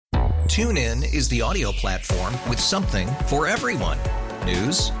TuneIn is the audio platform with something for everyone.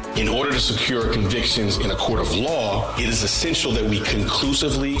 News. In order to secure convictions in a court of law, it is essential that we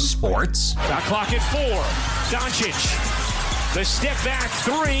conclusively. Sports. Shot clock at 4. Doncic. The step back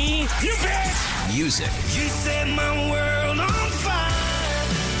 3. You bet. Music. You set my world on fire.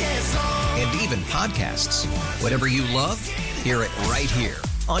 Yes, and even podcasts. Whatever you love, hear it right here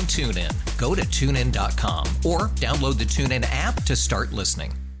on TuneIn. Go to TuneIn.com or download the TuneIn app to start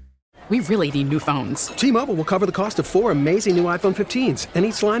listening. We really need new phones. T-Mobile will cover the cost of 4 amazing new iPhone 15s, and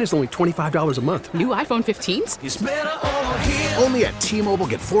each line is only $25 a month. New iPhone 15s? It's better over here. Only at T-Mobile,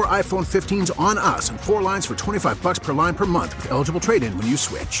 get 4 iPhone 15s on us and 4 lines for $25 per line per month with eligible trade-in when you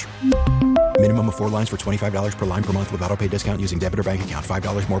switch. Minimum of 4 lines for $25 per line per month with autopay discount using debit or bank account.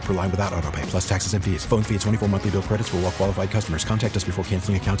 $5 more per line without autopay, plus taxes and fees. Phone fee at 24 monthly bill credits for well-qualified customers. Contact us before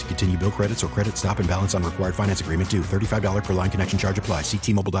canceling account to continue bill credits or credit stop and balance on required finance agreement due. $35 per line connection charge applies. See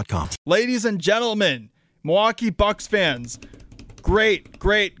T-Mobile.com. Ladies and gentlemen, Milwaukee Bucks fans, great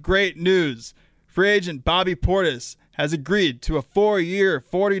news. Free agent Bobby Portis has agreed to a 4-year,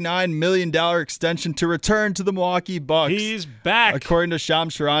 $49 million extension to return to the Milwaukee Bucks. He's back. According to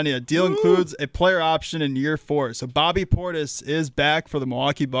Shams Charania, deal includes a player option in year 4. So Bobby Portis is back for the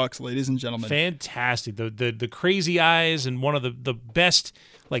Milwaukee Bucks, ladies and gentlemen. Fantastic. The crazy eyes and one of the best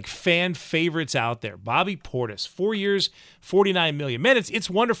fan favorites out there. Bobby Portis, 4 years, $49 million. Man, it's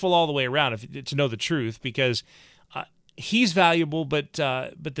wonderful all the way around to know the truth, because he's valuable, but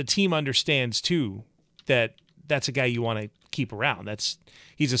the team understands too that that's a guy you want to keep around.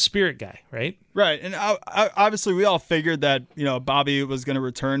 He's a spirit guy, right? Right. And obviously we all figured that, Bobby was going to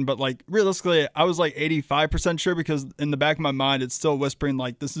return, but realistically, I was 85% sure, because in the back of my mind, it's still whispering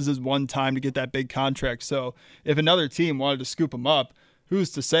this is his one time to get that big contract. So if another team wanted to scoop him up, who's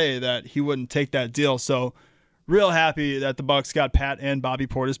to say that he wouldn't take that deal? So real happy that the Bucks got Pat and Bobby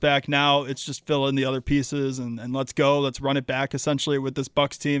Portis back. Now it's just fill in the other pieces and let's go. Let's run it back essentially with this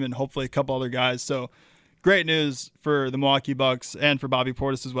Bucks team and hopefully a couple other guys. So great news for the Milwaukee Bucks and for Bobby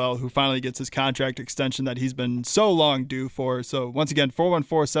Portis as well, who finally gets his contract extension that he's been so long due for. So once again,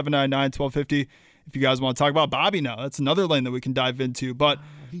 414-799-1250. If you guys want to talk about Bobby now, that's another lane that we can dive into. But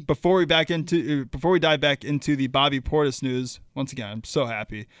before we dive back into the Bobby Portis news, once again, I'm so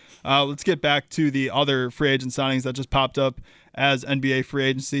happy. Let's get back to the other free agent signings that just popped up as NBA free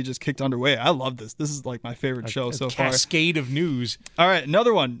agency just kicked underway. I love this. This is my favorite show so far. Cascade of news. All right,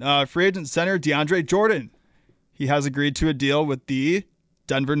 another one. Free agent center DeAndre Jordan. He has agreed to a deal with the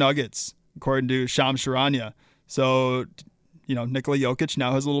Denver Nuggets, according to Shams Charania. So, Nikola Jokic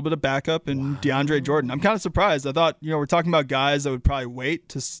now has a little bit of backup in DeAndre Jordan. I'm kind of surprised. I thought, we're talking about guys that would probably wait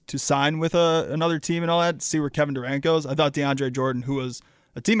to sign with another team and all that, to see where Kevin Durant goes. I thought DeAndre Jordan, who was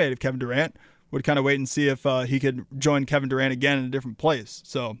a teammate of Kevin Durant, would kind of wait and see if he could join Kevin Durant again in a different place.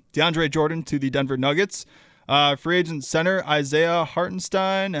 So DeAndre Jordan to the Denver Nuggets. Free agent center Isaiah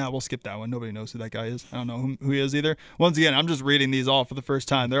Hartenstein. We'll skip that one. Nobody knows who that guy is. I don't know who he is either. Once again, I'm just reading these all for the first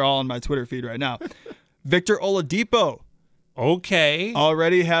time. They're all on my Twitter feed right now. Victor Oladipo. Okay.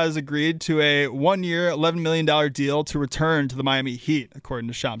 Already has agreed to a 1-year, $11 million deal to return to the Miami Heat, according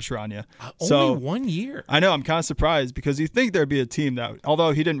to Shams Charania. Only 1 year. I know. I'm kind of surprised, because you think there'd be a team that,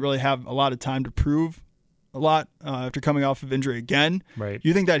 although he didn't really have a lot of time to prove a lot after coming off of injury again, right?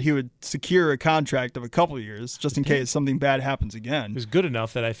 You think that he would secure a contract of a couple of years just in case something bad happens again. It was good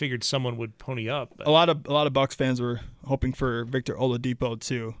enough that I figured someone would pony up. But a lot of Bucks fans were hoping for Victor Oladipo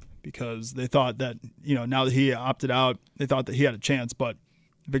too, because they thought that, now that he opted out, they thought that he had a chance. But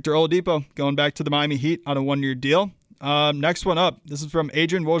Victor Oladipo going back to the Miami Heat on a 1-year deal. Next one up, this is from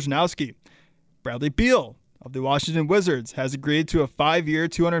Adrian Wojnarowski. Bradley Beal of the Washington Wizards has agreed to a 5-year,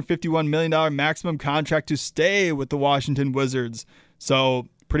 $251 million maximum contract to stay with the Washington Wizards. So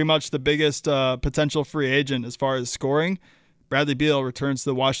pretty much the biggest potential free agent as far as scoring. Bradley Beal returns to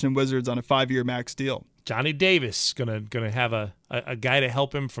the Washington Wizards on a 5-year max deal. Johnny Davis gonna have a guy to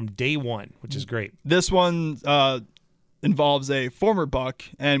help him from day one, which is great. This one involves a former Buck,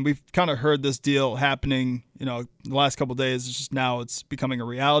 and we've kind of heard this deal happening, the last couple of days. It's just now it's becoming a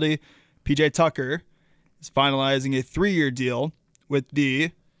reality. PJ Tucker is finalizing a 3-year deal with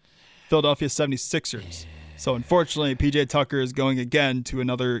the Philadelphia 76ers. So unfortunately, PJ Tucker is going again to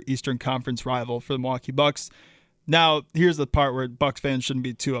another Eastern Conference rival for the Milwaukee Bucks. Now, here's the part where Bucks fans shouldn't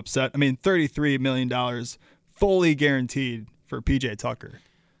be too upset. I mean, $33 million fully guaranteed for PJ Tucker.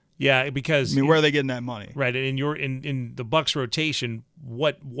 Yeah, because where are they getting that money? Right, and in the Bucks rotation,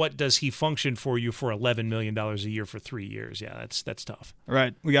 what does he function for you for $11 million a year for 3 years? Yeah, that's tough. All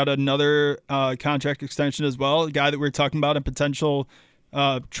right, we got another contract extension as well. A guy that we were talking about, a potential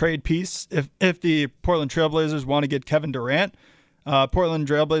trade piece if the Portland Trailblazers want to get Kevin Durant. Portland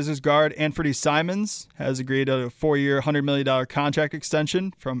Trailblazers guard Anthony Simons has agreed to a 4-year, $100 million contract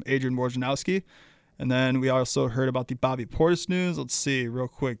extension from Adrian Wojnarowski. And then we also heard about the Bobby Portis news. Let's see real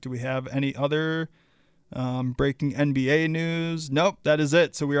quick. Do we have any other breaking NBA news? Nope, that is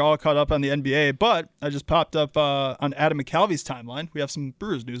it. So we're all caught up on the NBA. But I just popped up on Adam McCalvy's timeline. We have some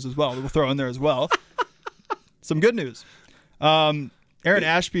Brewers news as well. We'll throw in there as well. Some good news. Aaron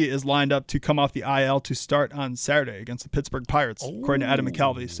Ashby is lined up to come off the IL to start on Saturday against the Pittsburgh Pirates, according to Adam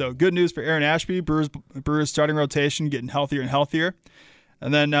McCalvy. So good news for Aaron Ashby. Brewers starting rotation getting healthier and healthier.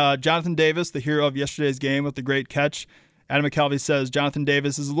 And then Jonathan Davis, the hero of yesterday's game with the great catch. Adam McCalvy says Jonathan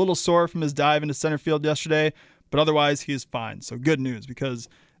Davis is a little sore from his dive into center field yesterday, but otherwise he is fine. So good news, because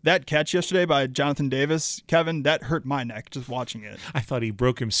that catch yesterday by Jonathan Davis, Kevin, that hurt my neck just watching it. I thought he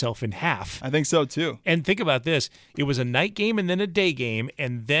broke himself in half. I think so, too. And think about this. It was a night game and then a day game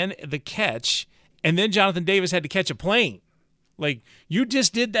and then the catch, and then Jonathan Davis had to catch a plane. Like, you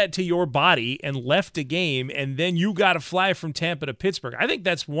just did that to your body and left a game, and then you got to fly from Tampa to Pittsburgh. I think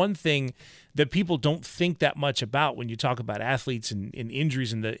that's one thing that people don't think that much about when you talk about athletes and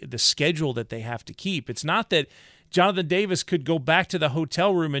injuries and the schedule that they have to keep. It's not that Jonathan Davis could go back to the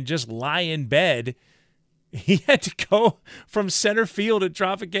hotel room and just lie in bed. He had to go from center field at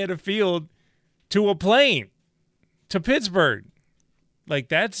Tropicana Field to a plane to Pittsburgh. Like,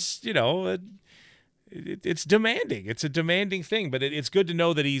 that's, it's demanding. It's a demanding thing, but it's good to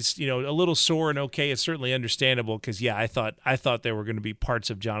know that he's, a little sore and okay. It's certainly understandable because, I thought there were going to be parts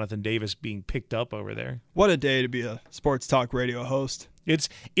of Jonathan Davis being picked up over there. What a day to be a sports talk radio host.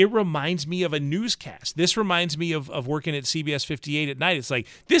 It reminds me of a newscast. This reminds me of working at CBS 58 at night. It's like,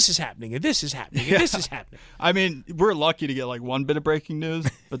 this is happening, and this is happening, and this is happening. I mean, we're lucky to get like one bit of breaking news,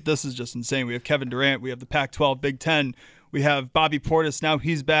 but this is just insane. We have Kevin Durant. We have the Pac-12 Big Ten. We have Bobby Portis. Now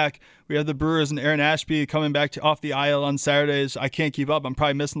he's back. We have the Brewers and Aaron Ashby coming back off the IL on Saturdays. I can't keep up. I'm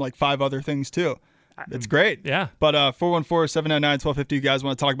probably missing like 5 other things too. It's great. Yeah. But 414-799-1250, you guys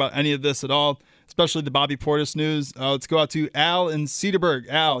want to talk about any of this at all, especially the Bobby Portis news, let's go out to Al in Cedarburg.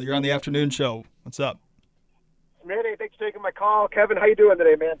 Al, you're on the afternoon show. What's up? Manny, thanks for taking my call. Kevin, how you doing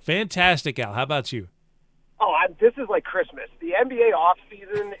today, man? Fantastic, Al. How about you? Oh, this is like Christmas. The NBA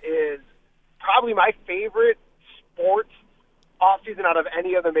offseason is probably my favorite sports offseason out of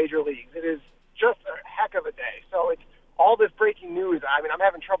any of the major leagues. It is just a heck of a day. So it's all this breaking news. I mean, I'm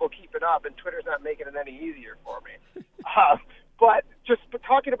having trouble keeping up, and Twitter's not making it any easier for me. But just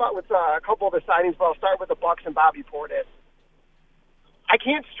talking about with a couple of the signings, but I'll start with the Bucks and Bobby Portis. I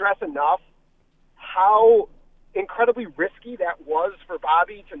can't stress enough how incredibly risky that was for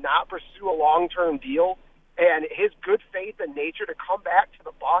Bobby to not pursue a long-term deal, and his good faith and nature to come back to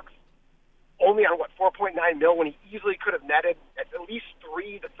the Bucks only on, $4.9 million when he easily could have netted at least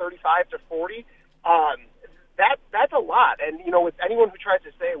 3 to 35 to 40. That's a lot. And, with anyone who tries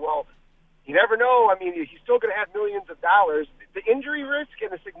to say, well, you never know, I mean, he's still going to have millions of dollars. The injury risk and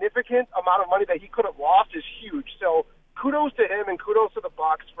the significant amount of money that he could have lost is huge. So kudos to him and kudos to the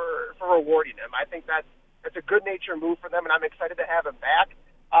Bucks for rewarding him. I think that's a good-natured move for them, and I'm excited to have him back.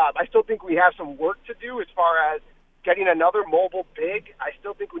 I still think we have some work to do as far as getting another mobile big. I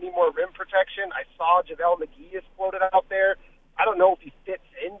still think we need more rim protection. I saw JaVale McGee is floated out there. I don't know if he fits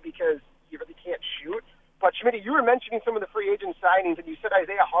in because he really can't shoot. But, Schmitty, you were mentioning some of the free agent signings, and you said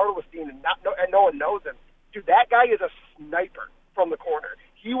Isaiah Hartenstein, and no one knows him. Dude, that guy is a sniper from the corner.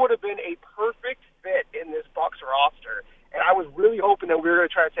 He would have been a perfect fit in this Bucks roster, and I was really hoping that we were going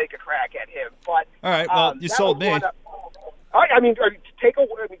to try to take a crack at him. But all right, well, you sold me.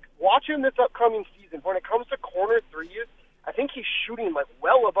 Watch him this upcoming season. When it comes to corner threes, I think he's shooting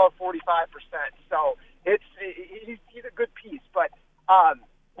well above 45%. So he's a good piece. But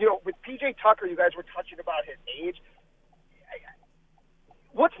with PJ Tucker, you guys were touching about his age.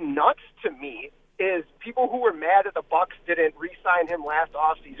 What's nuts to me is people who were mad that the Bucks didn't re-sign him last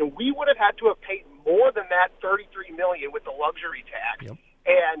offseason. We would have had to have paid more than that $33 million with the luxury tax. Yep.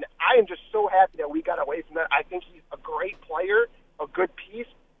 And I am just so happy that we got away from that. I think he's a great player, a good piece,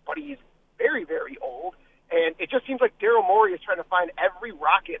 but he's very, very old. And it just seems like Daryl Morey is trying to find every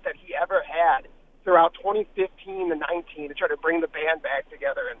rocket that he ever had throughout 2015 to 19 to try to bring the band back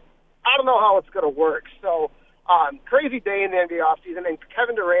together. And I don't know how it's going to work. So crazy day in the NBA offseason. And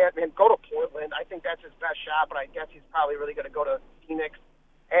Kevin Durant, man, go to Portland. I think that's his best shot, but I guess he's probably really going to go to Phoenix.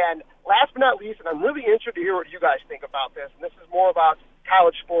 And last but not least, and I'm really interested to hear what you guys think about this, and this is more about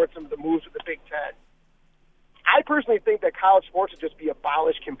college sports and the moves with the Big Ten. I personally think that college sports should just be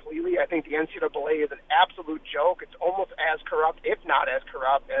abolished completely. I think the NCAA is an absolute joke. It's almost as corrupt, if not as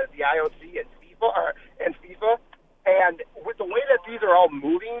corrupt, as the IOC and FIFA. And with the way that these are all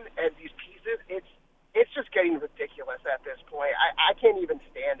moving and these pieces, it's just getting ridiculous at this point.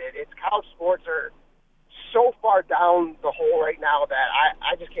 it. It's college sports are so far down the hole right now that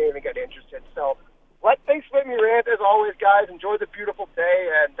I just can't even get interested. So thanks for letting me rant as always, guys. Enjoy the beautiful day,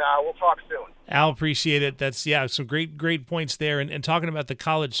 and we'll talk soon. Al, appreciate it. That's some great points there. And talking about the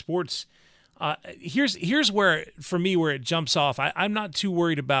college sports, here's where for me where it jumps off. I'm not too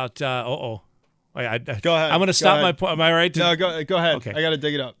worried about. Go ahead. I'm going to stop my point. Am I right? No, go ahead. Okay. I got to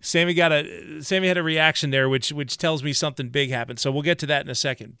dig it up. Sammy had a reaction there, which tells me something big happened. So we'll get to that in a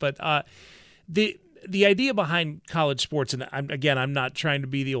second. But the idea behind college sports, and I'm not trying to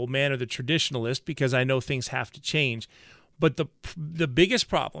be the old man or the traditionalist because I know things have to change, but the biggest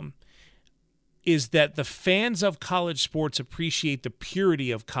problem is that the fans of college sports appreciate the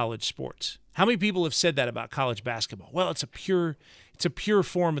purity of college sports. How many people have said that about college basketball? Well, it's a pure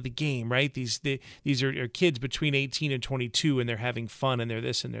form of the game, right? These are kids between 18 and 22, and they're having fun, and they're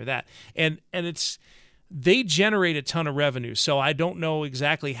this and they're that, and they generate a ton of revenue. So I don't know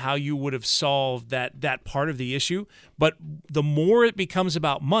exactly how you would have solved that part of the issue, but the more it becomes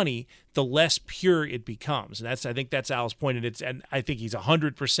about money, the less pure it becomes. And I think that's Al's point, and I think he's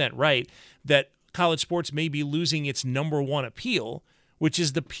 100% right that college sports may be losing its number one appeal, which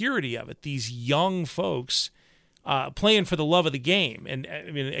is the purity of it. These young folks playing for the love of the game. And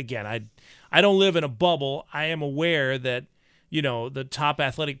I mean, again, I don't live in a bubble. I am aware that the top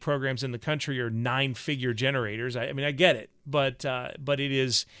athletic programs in the country are 9-figure generators. I mean, I get it, but it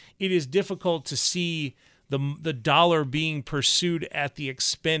is difficult to see the dollar being pursued at the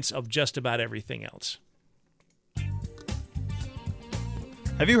expense of just about everything else.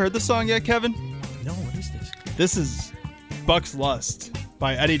 Have you heard the song yet, Kevin? No, what is this? This is Bucks Lust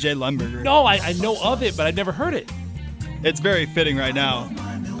by Eddie J. Lemberger. No, I know of it, but I've never heard it. It's very fitting right now.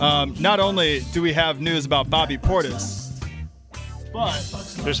 Not only do we have news about Bobby Portis, but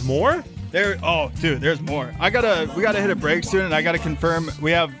there's more? There's more. We gotta hit a break soon, and I gotta confirm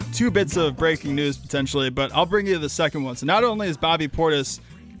we have 2 bits of breaking news potentially, but I'll bring you the second one. So not only is Bobby Portis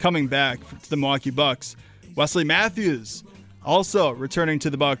coming back to the Milwaukee Bucks, Wesley Matthews also returning to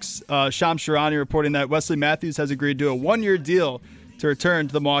the Bucks. Shams Charania reporting that Wesley Matthews has agreed to a 1-year deal to return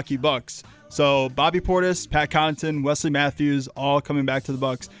to the Milwaukee Bucks. So Bobby Portis, Pat Connaughton, Wesley Matthews, all coming back to the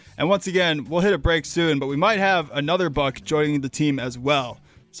Bucks. And once again, we'll hit a break soon, but we might have another Buck joining the team as well.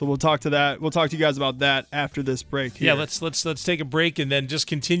 So we'll talk to that. We'll talk to you guys about that after this break here. Yeah, let's take a break and then just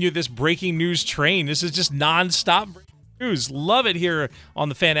continue this breaking news train. This is just nonstop breaking news. Love it here on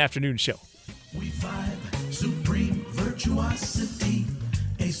the Fan Afternoon Show. We vibe, supreme virtuosity,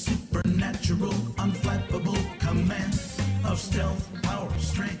 a supernatural, unflappable command of stealth, power,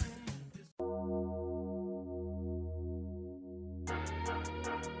 strength.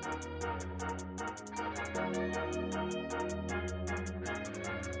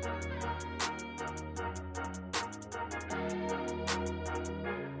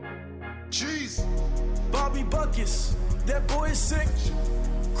 Jeez, Bobby Buckets, that boy is sick.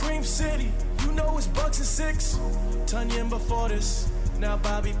 Cream City, you know it's Bucks and 6. Tunyon before this, now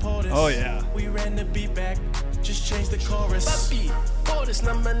Bobby Portis. Oh yeah. We ran the beat back, just changed the chorus. Bobby Portis,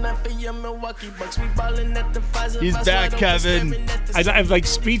 number 9 for your Milwaukee Bucks. We ballin' at the Pfizer. He's back, Kevin. I'm like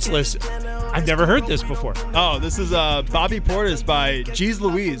speechless. I've never heard this before. Oh, this is Bobby Portis by Jeez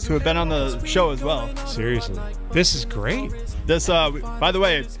Louise, who have been on the show as well. Seriously, this is great. This, by the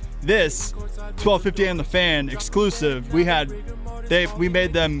way, this 12:50 on the Fan exclusive. We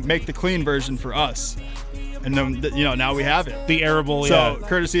made them make the clean version for us, and then now we have it. The arable, so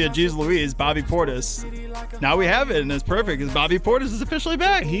courtesy of Jeez Louise, Bobby Portis. Now we have it, and it's perfect because Bobby Portis is officially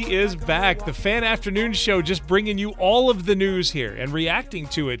back. He is back. The Fan Afternoon Show, just bringing you all of the news here and reacting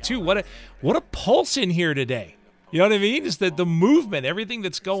to it too. What a pulse in here today. You know what I mean? It's the movement, everything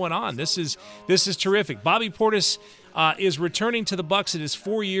that's going on. This is terrific. Bobby Portis is returning to the Bucks. It is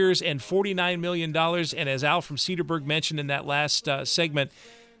 4 years and $49 million. And as Al from Cedarburg mentioned in that last segment,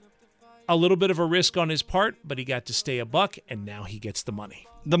 a little bit of a risk on his part, but he got to stay a Buck, and now he gets the money.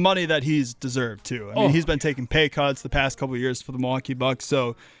 The money that he's deserved, too. I mean, he's been taking pay cuts the past couple of years for the Milwaukee Bucks,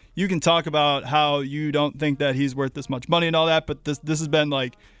 so you can talk about how you don't think that he's worth this much money and all that, but this has been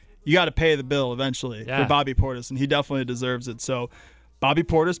like, you got to pay the bill eventually for Bobby Portis, and he definitely deserves it. So Bobby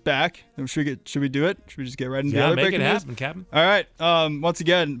Portis back. Should we do it? Should we just get right into the other breaking news? Yeah, make it happen, Captain. All right. Once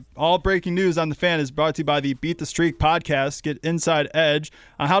again, all breaking news on the Fan is brought to you by the Beat the Streak podcast. Get inside edge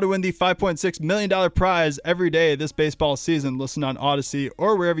on how to win the $5.6 million prize every day this baseball season. Listen on Odyssey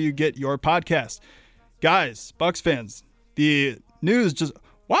or wherever you get your podcast. Guys, Bucks fans, the news just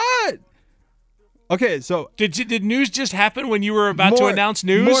 – what? Okay, so did news just happen when you were about to announce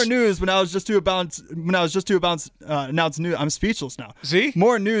news? More news when I was just to announce news. I'm speechless now. See?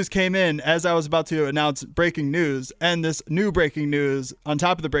 More news came in as I was about to announce breaking news, and this new breaking news on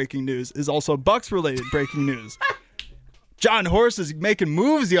top of the breaking news is also Bucks related breaking news. John Horst is making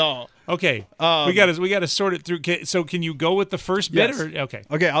moves, y'all. Okay, we got to sort it through. So can you go with the first bit? Yes.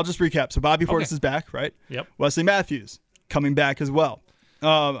 Okay, I'll just recap. So Bobby Portis is back, right? Yep. Wesley Matthews coming back as well.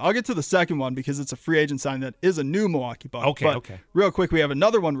 I'll get to the second one because it's a free agent sign that is a new Milwaukee Bucks. Okay. Real quick, we have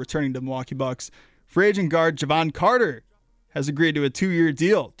another one returning to Milwaukee Bucks. Free agent guard Jevon Carter has agreed to a 2-year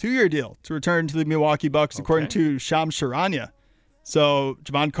deal to return to the Milwaukee Bucks, according to Shams Charania. So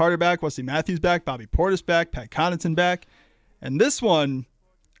Jevon Carter back, Wesley Matthews back, Bobby Portis back, Pat Connaughton back. And this one,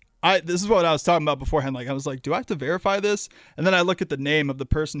 this is what I was talking about beforehand. Like I was like, do I have to verify this? And then I look at the name of the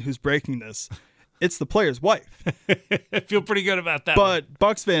person who's breaking this. It's the player's wife. I feel pretty good about that. But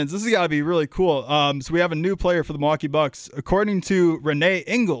Bucks fans, this has got to be really cool. So we have a new player for the Milwaukee Bucks, according to Renee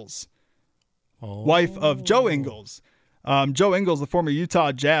Ingles, wife of Joe Ingles. Joe Ingles, the former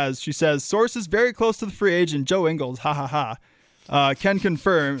Utah Jazz, she says, sources very close to the free agent Joe Ingles, can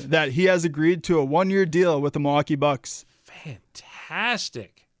confirm that he has agreed to a 1-year deal with the Milwaukee Bucks.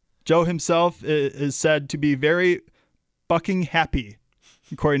 Fantastic. Joe himself is said to be very bucking happy,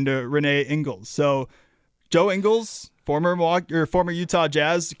 according to Renee Ingles. So Joe Ingles, former Utah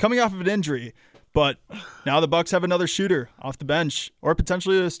Jazz, coming off of an injury, but now the Bucks have another shooter off the bench or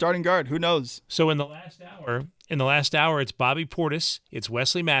potentially a starting guard. Who knows? So in the last hour, it's Bobby Portis, it's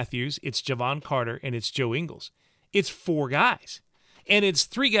Wesley Matthews, it's Jevon Carter, and it's Joe Ingles. It's 4 guys. And it's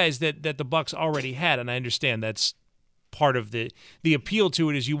 3 guys that the Bucks already had, and I understand that's part of the appeal to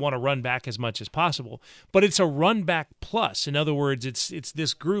it is you want to run back as much as possible. But it's a run back plus. In other words, it's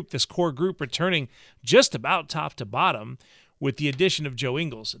this core group returning just about top to bottom with the addition of Joe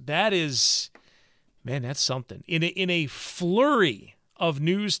Ingles. That is, man, that's something. In a flurry of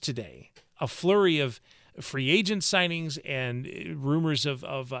news today, a flurry of free agent signings and rumors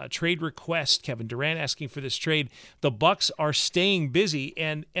of trade requests, Kevin Durant asking for this trade, the Bucks are staying busy,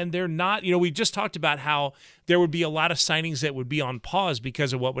 and they're not, we just talked about how there would be a lot of signings that would be on pause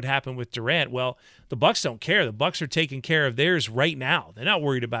because of what would happen with Durant. Well, the Bucks don't care. The Bucks are taking care of theirs right now. They're not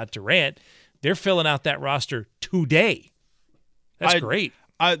worried about Durant. They're filling out that roster today. That's great.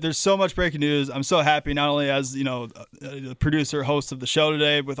 There's so much breaking news. I'm so happy, not only as the producer, host of the show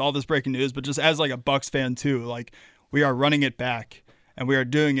today with all this breaking news, but just as like a Bucks fan too. Like we are running it back, and we are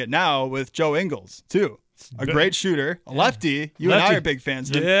doing it now with Joe Ingles too, a great shooter, a lefty. You and I are big fans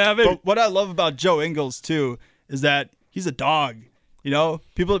of him. Yeah, baby. But what I love about Joe Ingles too is that he's a dog.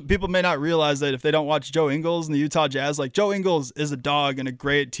 People may not realize that if they don't watch Joe Ingles and the Utah Jazz, like Joe Ingles is a dog and a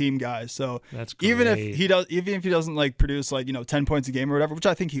great team guy. So that's great. even if he doesn't like produce 10 points a game or whatever, which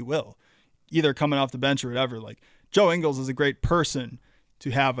I think he will, either coming off the bench or whatever, like Joe Ingles is a great person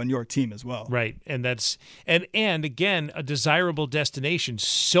to have on your team as well. Right. And that's and again, a desirable destination,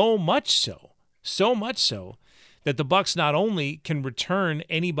 so much so that the Bucks not only can return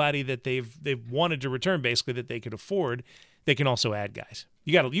anybody that they've wanted to return, basically, that they could afford, they can also add guys.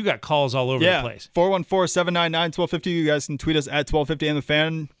 You got calls all over the place. 414-799-1250. You guys can tweet us at 1250 and the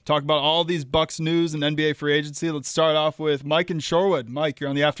Fan. Talk about all these Bucks news and NBA free agency. Let's start off with Mike in Shorewood. Mike, you're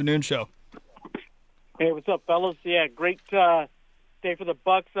on the afternoon show. Hey, what's up, fellas? Yeah, great day for the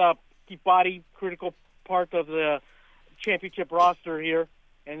Bucks. Keep body, critical part of the championship roster here,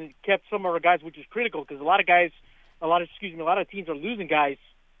 and it kept some of our guys, which is critical because a lot of teams are losing guys.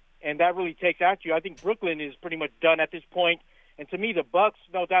 And that really takes at you. I think Brooklyn is pretty much done at this point. And to me, the Bucks,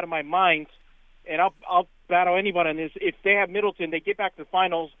 no doubt in my mind, and I'll battle anyone on this, if they have Middleton, they get back to the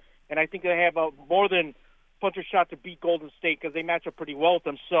finals, and I think they have a more than puncher shot to beat Golden State because they match up pretty well with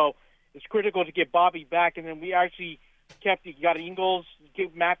them. So it's critical to get Bobby back. And then we actually you got Ingles,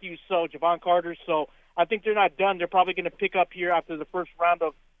 give Matthews, Jevon Carter. So I think they're not done. They're probably going to pick up here after the first round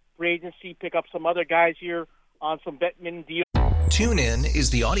of free agency, pick up some other guys here on some Bettman deals. TuneIn is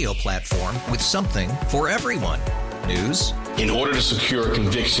the audio platform with something for everyone. News. In order to secure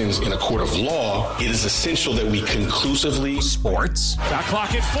convictions in a court of law, it is essential that we conclusively. Sports. Shot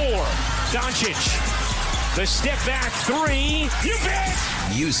clock at 4. Doncic. The step back 3. You bet.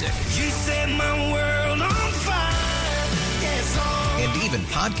 Music. You set my world on fire. Yes, and even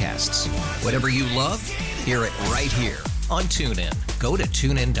podcasts. Whatever you love, hear it right here on TuneIn. Go to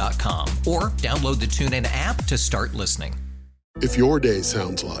TuneIn.com or download the TuneIn app to start listening. If your day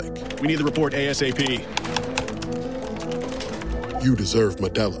sounds like... We need the report ASAP. You deserve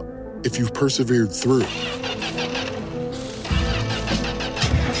Modelo. If you've persevered through...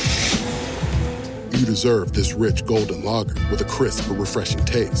 you deserve this rich golden lager with a crisp but refreshing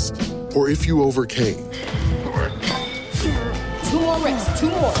taste. Or if you overcame. 2 more reps, 2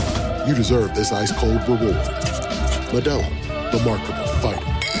 more. You deserve this ice-cold reward. Modelo, the mark of a fighter.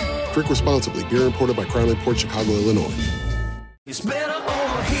 Drink responsibly. Beer imported by Crown Port Chicago, Illinois.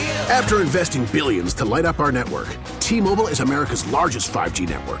 After investing billions to light up our network, T-Mobile is America's largest 5G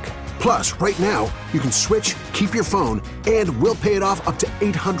network. Plus, right now, you can switch, keep your phone, and we'll pay it off up to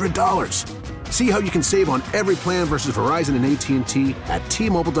 $800. See how you can save on every plan versus Verizon and AT&T at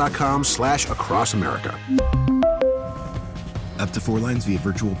T-Mobile.com/across America. Up to 4 lines via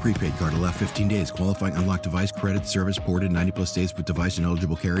virtual prepaid card. Allow 15 days. Qualifying unlocked device credit. Service ported 90+ days with device and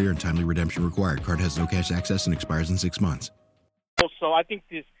eligible carrier and timely redemption required. Card has no cash access and expires in 6 months. So I think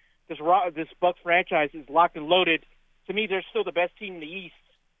this Bucks franchise is locked and loaded. To me, they're still the best team in the East.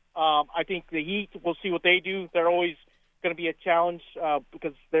 I think the Heat, we'll see what they do. They're always going to be a challenge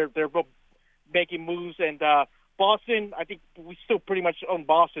because they're both making moves. And Boston, I think we still pretty much own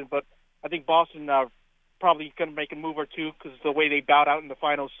Boston, but I think Boston probably going to make a move or two because of the way they bowed out in the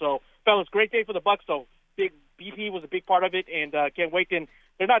finals. So, fellas, great day for the Bucks, though. Big BP was a big part of it, and can't wait. And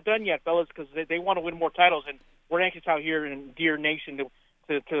they're not done yet, fellas, because they want to win more titles, and we're anxious out here in Deer Nation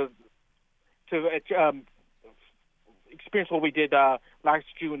to experience what we did last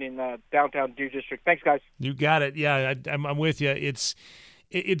June in downtown Deer District. Thanks, guys. You got it. Yeah, I'm with you. It's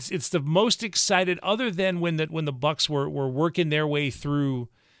the most excited, other than when the Bucks were working their way through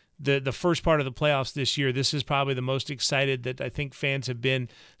the first part of the playoffs this year. This is probably the most excited that I think fans have been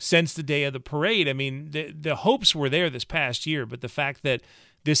since the day of the parade. I mean, the hopes were there this past year, but the fact that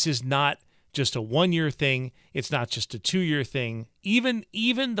this is not just a 1-year thing, it's not just a 2-year thing. Even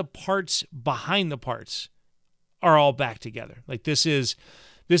the parts behind the parts are all back together. Like this is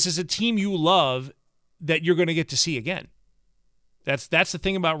a team you love that you're going to get to see again. That's the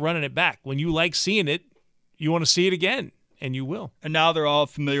thing about running it back. When you like seeing it, you want to see it again. And you will. And now they're all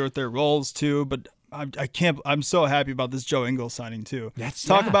familiar with their roles too. But I'm so happy about this Joe Ingles signing too.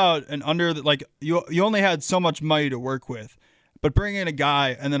 Talk about an you only had so much money to work with, but bringing in a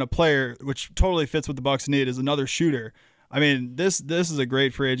guy and then a player which totally fits what the Bucks need is another shooter. I mean, this is a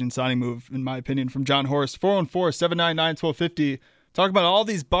great free agent signing move in my opinion from John Horst. 414-799-1250. Talk about all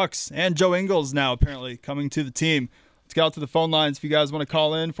these Bucks and Joe Ingles now apparently coming to the team. Let's get out to the phone lines if you guys want to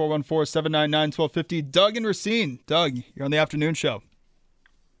call in. 414-799-1250. Doug and Racine. Doug, you're on the afternoon show.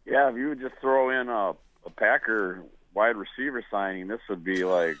 Yeah, if you would just throw in a Packer wide receiver signing, this would be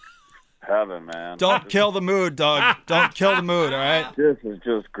like heaven, man. Don't kill the mood, Doug. Don't kill the mood, all right? This is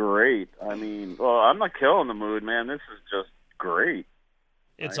just great. I mean, I'm not killing the mood, man. This is just great.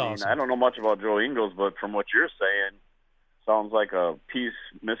 It's awesome. I don't know much about Joe Ingles, but from what you're saying, sounds like a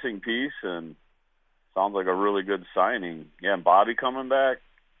missing piece, and sounds like a really good signing. Yeah, and Bobby coming back.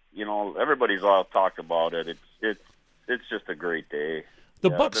 You know, everybody's all talked about it. It's just a great day. The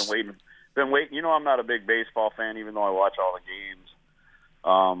Bucks. I've been waiting. You know, I'm not a big baseball fan, even though I watch all the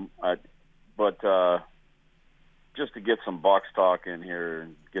games. But just to get some Bucks talk in here,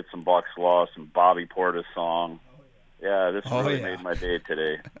 get some Bucks law, some Bobby Portis song. Yeah, this really made my day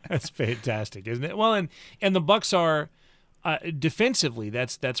today. That's fantastic, isn't it? Well, and the Bucks are. Defensively,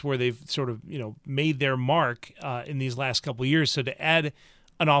 that's where they've sort of made their mark in these last couple of years. So to add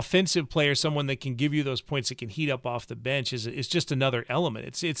an offensive player, someone that can give you those points that can heat up off the bench, is just another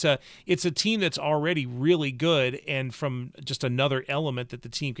element. It's a team that's already really good, and from just another element that the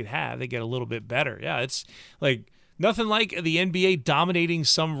team could have, they get a little bit better. Yeah, it's like nothing like the NBA dominating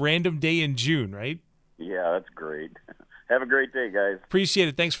some random day in June, right? Yeah, that's great. Have a great day, guys. Appreciate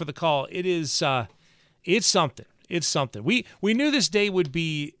it. Thanks for the call. It's something. It's something. We knew this day would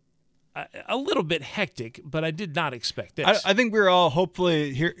be a little bit hectic, but I did not expect this. I think we were all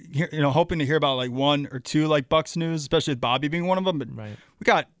hoping to hear about like 1 or 2 like Bucks news, especially with Bobby being one of them. But we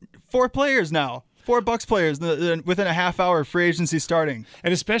got 4 players now, 4 Bucks players within a half hour of free agency starting.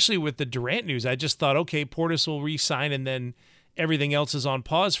 And especially with the Durant news, I just thought, okay, Portis will re-sign, and then everything else is on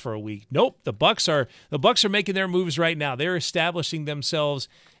pause for a week. Nope, the Bucks are making their moves right now. They're establishing themselves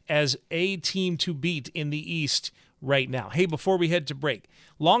as a team to beat in the East right now. Hey, before we head to break,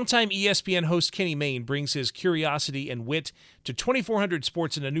 longtime ESPN host Kenny Mayne brings his curiosity and wit to 2400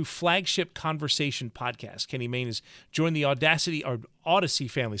 Sports in a new flagship conversation podcast. Kenny Mayne has joined the Odyssey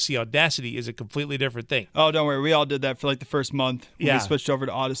family. See, Audacity is a completely different thing. Oh, don't worry. We all did that for like the first month when we switched over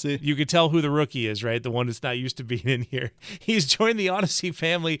to Odyssey. You could tell who the rookie is, right? The one that's not used to being in here. He's joined the Odyssey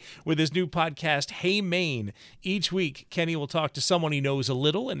family with his new podcast, Hey Maine. Each week, Kenny will talk to someone he knows a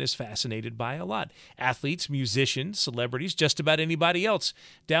little and is fascinated by a lot. Athletes, musicians, celebrities, just about anybody else.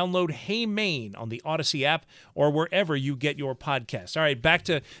 Download Hey Maine on the Odyssey app or wherever you get your podcasts. All right, back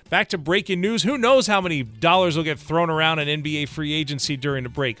to breaking news. Who knows how many dollars will get thrown around in NBA free agency during the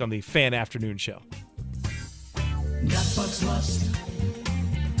break on the Fan Afternoon Show. Got Bucks lust.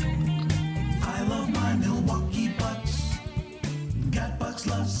 I love my Milwaukee Bucks. Got Bucks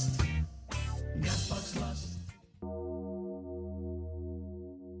lust. Got Bucks lust.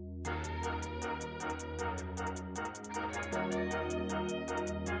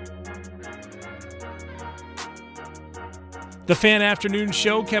 The Fan Afternoon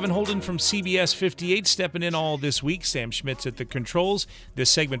Show, Kevin Holden from CBS 58 stepping in all this week. Sam Schmitz at the controls.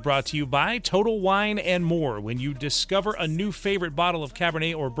 This segment brought to you by Total Wine and More. When you discover a new favorite bottle of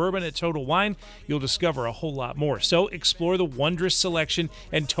Cabernet or bourbon at Total Wine, you'll discover a whole lot more. So explore the wondrous selection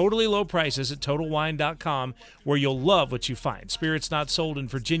and totally low prices at TotalWine.com, where you'll love what you find. Spirits not sold in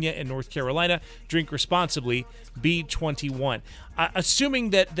Virginia and North Carolina. Drink responsibly. Be 21. Assuming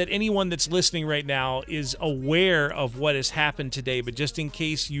that anyone that's listening right now is aware of what has happened today, but just in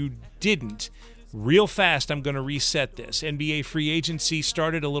case you didn't, real fast, I'm going to reset this. NBA free agency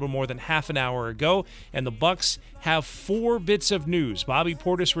started a little more than half an hour ago, and the Bucks have 4 bits of news. Bobby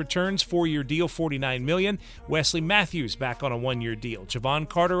Portis returns, 4-year deal, $49 million. Wesley Matthews back on a 1-year deal. Jevon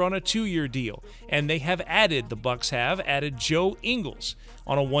Carter on a 2-year deal. And they have the Bucks have added Joe Ingles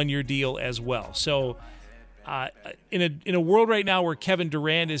on a 1-year deal as well. So in a world right now where Kevin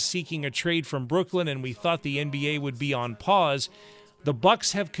Durant is seeking a trade from Brooklyn and we thought the NBA would be on pause, the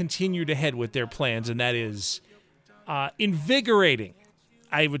Bucks have continued ahead with their plans, and that is invigorating,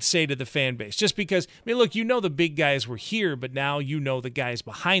 I would say, to the fan base. Just because, I mean, look, the big guys were here, but now the guys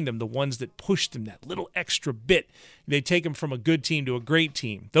behind them, the ones that pushed them that little extra bit. They take them from a good team to a great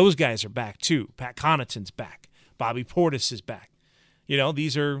team. Those guys are back too. Pat Connaughton's back. Bobby Portis is back.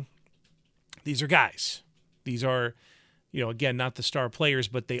 These are guys. These are, again, not the star players,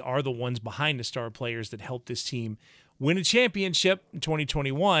 but they are the ones behind the star players that helped this team win a championship in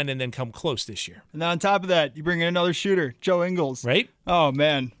 2021 and then come close this year. And on top of that, you bring in another shooter, Joe Ingles. Right? Oh,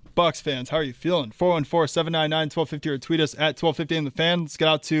 man. Bucks fans, how are you feeling? 414-799-1250 or tweet us at 1250 in the fan. Let's get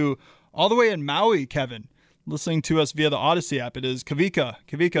out to all the way in Maui, Kevin. Listening to us via the Odyssey app, it is Kavika.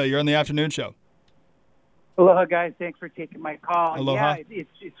 Kavika, you're on the afternoon show. Aloha, guys. Thanks for taking my call. Aloha. Yeah,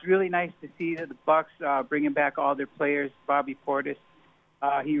 it's really nice to see that the Bucks bringing back all their players. Bobby Portis,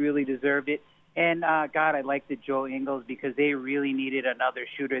 he really deserved it. And, God, I like the Joe Ingles because they really needed another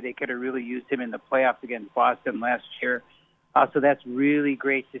shooter. They could have really used him in the playoffs against Boston last year. So that's really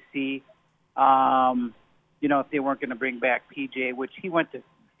great to see. If they weren't going to bring back PJ, which he went to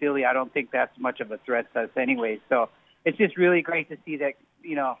Philly, I don't think that's much of a threat to us anyway. So it's just really great to see that,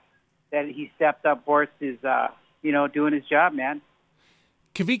 that he stepped up. Borst is, doing his job, man.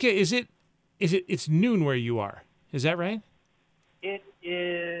 Kavika, it's noon where you are. Is that right? It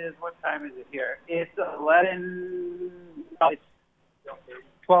is, what time is it here? It's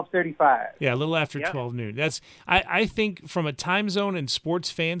 12:35. Yeah, a little after 12 noon. I think from a time zone and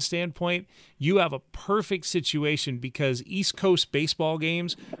sports fan standpoint, you have a perfect situation because East Coast baseball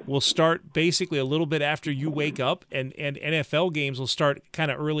games will start basically a little bit after you wake up, and NFL games will start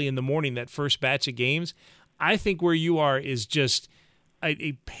kind of early in the morning, that first batch of games. I think where you are is just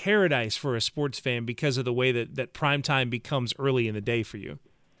a paradise for a sports fan because of the way that prime time becomes early in the day for you.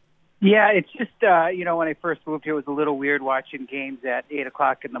 Yeah, it's just, when I first moved here, it was a little weird watching games at 8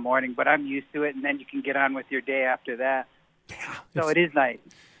 o'clock in the morning, but I'm used to it, and then you can get on with your day after that. Yeah, so it is nice.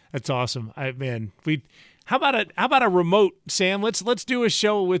 That's awesome. How about a remote, Sam? Let's do a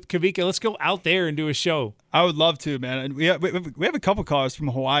show with Kavika. Let's go out there and do a show. I would love to, man. And we have a couple callers from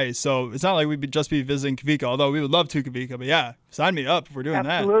Hawaii, so it's not like we'd just be visiting Kavika, although we would love to, Kavika. But yeah, sign me up if we're doing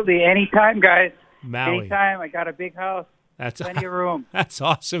that. Absolutely. Anytime, guys. Maui. Anytime. I got a big house. Plenty of room. That's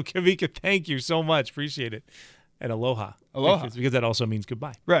awesome, Kavika. Thank you so much. Appreciate it. And aloha. Aloha. Because that also means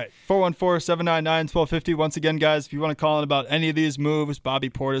goodbye. Right. 414-799-1250. Once again, guys, if you want to call in about any of these moves, Bobby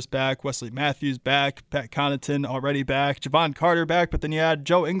Portis back, Wesley Matthews back, Pat Connaughton already back, Jevon Carter back, but then you add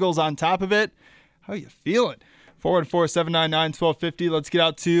Joe Ingles on top of it. How are you feeling? 414-799-1250. Let's get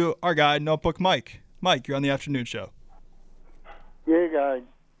out to our guy, Notebook Mike. Mike, you're on the afternoon show. Yeah, guy.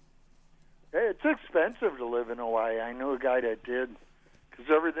 Hey, it's expensive to live in Hawaii. I knew a guy that did because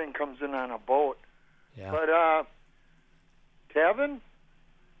everything comes in on a boat. Yeah. But, Kevin?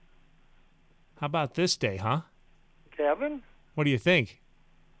 How about this day, huh? Kevin? What do you think?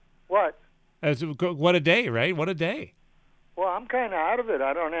 What? What a day, right? What a day. Well, I'm kind of out of it.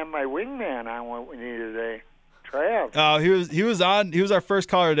 I don't have my wingman on what we need today. Trav. Oh, he was on. He was our first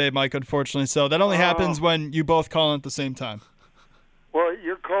caller today, Mike. Unfortunately, so that only happens when you both call in at the same time. Well,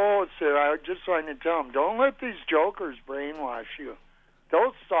 your co-host said, I just wanted to tell him, don't let these jokers brainwash you.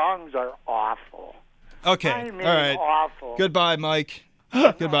 Those songs are awful. Okay, I mean, all right. Awful. Goodbye, Mike.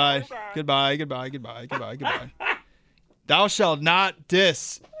 Goodbye. Goodbye. Goodbye. Thou shalt not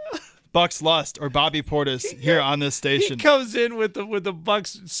diss Bucks Lust or Bobby Portis here on this station. He comes in with the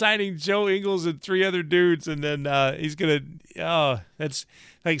Bucks signing Joe Ingles and 3 other dudes, and then he's gonna. Oh, that's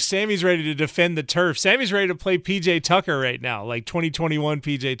like Sammy's ready to defend the turf. Sammy's ready to play PJ Tucker right now, like 2021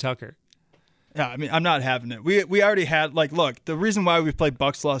 PJ Tucker. Yeah, I mean, I'm not having it. We already had, like, look, the reason why we played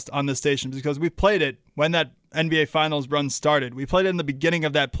Bucks Lust on this station is because we played it when that NBA Finals run started. We played it in the beginning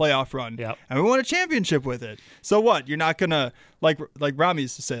of that playoff run, and we won a championship with it. So what? You're not going to, like Rami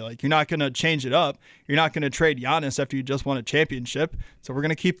used to say, like, you're not going to change it up. You're not going to trade Giannis after you just won a championship. So we're going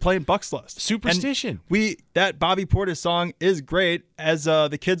to keep playing Bucks Lust. Superstition. And that Bobby Portis song is great. As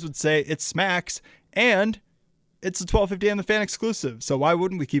the kids would say, it smacks, and it's a 12:50 AM The Fan exclusive, so why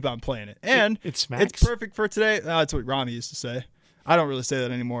wouldn't we keep on playing it? And it smacks. It's perfect for today. That's what Rami used to say. I don't really say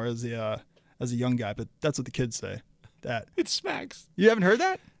that anymore as a young guy, but that's what the kids say. That it smacks. You haven't heard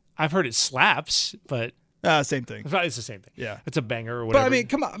that? I've heard it slaps, but same thing. It's the same thing. Yeah, it's a banger or whatever. But I mean,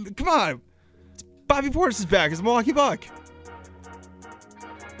 come on. Bobby Portis is back. It's a Milwaukee Buck.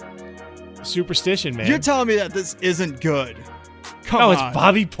 Superstition, man. You're telling me that this isn't good? Come on. It's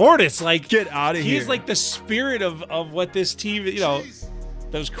Bobby Portis. Like, get out of here. He's like the spirit of what this team. You know,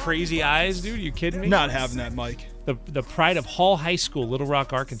 those crazy eyes, dude. You kidding me? Not having that, Mike. The pride of Hall High School, Little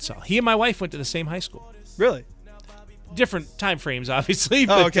Rock, Arkansas. He and my wife went to the same high school. Really? Different time frames, obviously.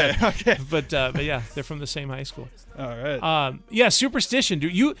 But, okay. But yeah, they're from the same high school. All right. Yeah, superstition,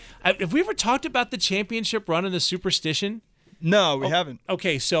 dude. Have we ever talked about the championship run and the superstition? No, we haven't.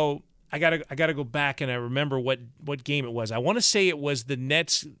 Okay, so I gotta go back and I remember what game it was. I want to say it was the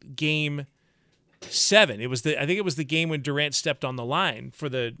Nets game 7. I think it was the game when Durant stepped on the line for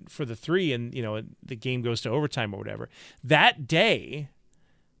the 3, and the game goes to overtime or whatever. That day,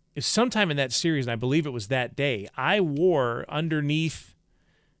 is sometime in that series, and I believe it was that day, I wore underneath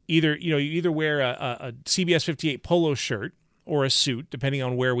you either wear a CBS 58 polo shirt or a suit, depending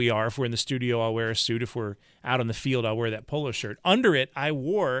on where we are. If we're in the studio, I'll wear a suit. If we're out on the field, I'll wear that polo shirt. Under it, I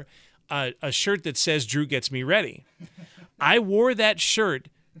wore a shirt that says Drew Gets Me Ready. I wore that shirt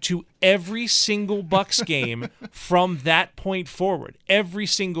to every single Bucks game from that point forward. Every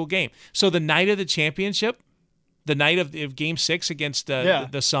single game. So the night of the championship, the night of Game 6 against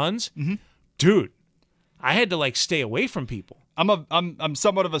the Suns, dude, I had to stay away from people. I'm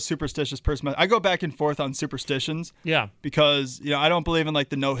somewhat of a superstitious person. I go back and forth on superstitions. Yeah. Because, I don't believe in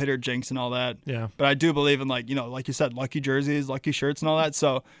the no-hitter jinx and all that. Yeah. But I do believe in like you said, lucky jerseys, lucky shirts and all that.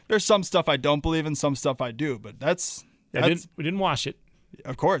 So there's some stuff I don't believe in, some stuff I do. But we didn't wash it.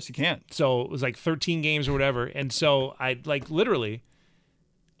 Of course, you can't. So it was 13 games or whatever. And so I literally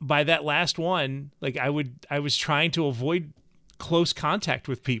by that last one, I was trying to avoid close contact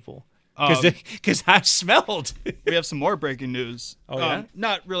with people. Because I smelled. We have some more breaking news. Oh, yeah?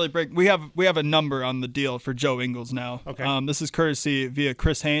 Not really breaking. We have a number on the deal for Joe Ingles now. Okay. This is courtesy via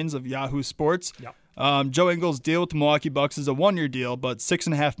Chris Haynes of Yahoo Sports. Yep. Joe Ingles' deal with the Milwaukee Bucks is a 1-year deal, but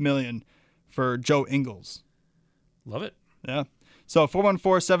 $6.5 million for Joe Ingles. Love it. Yeah. So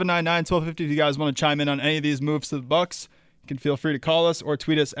 414-799-1250 if you guys want to chime in on any of these moves to the Bucks. You can feel free to call us or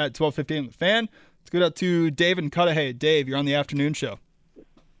tweet us at 1250 The Fan. Let's go out to Dave in Cudahy. Dave, you're on the afternoon show.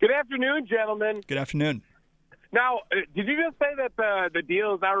 Good afternoon, gentlemen. Good afternoon. Now, did you just say that the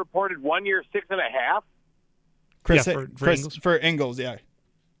deal is now reported 1 year, 6.5? Chris, for Ingles, yeah.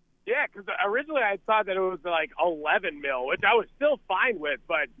 Yeah, because originally I thought that it was 11 mil, which I was still fine with.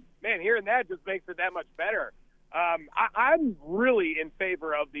 But man, hearing that just makes it that much better. I'm really in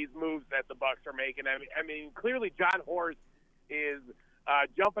favor of these moves that the Bucks are making. I mean, clearly John Horst is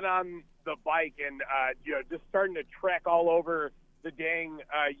jumping on the bike and just starting to trek all over the dang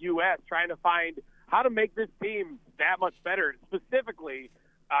U.S., trying to find how to make this team that much better, specifically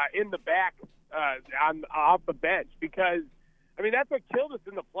in the back off the bench. Because, I mean, that's what killed us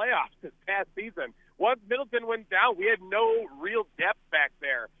in the playoffs this past season. Once Middleton went down, we had no real depth back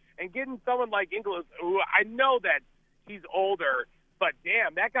there. And getting someone like Ingles, who I know that he's older, but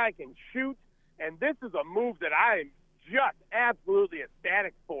damn, that guy can shoot. And this is a move that I'm just absolutely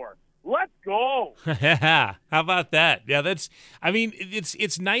ecstatic for. Let's go. How about that? Yeah,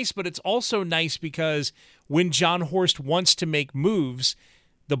 it's nice, but it's also nice because when John Horst wants to make moves,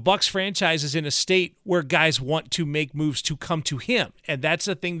 the Bucks franchise is in a state where guys want to make moves to come to him, and that's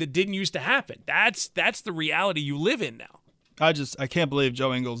a thing that didn't used to happen. That's the reality you live in now. I can't believe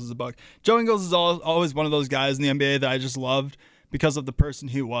Joe Ingles is a Buck. Joe Ingles is always one of those guys in the NBA that I just loved because of the person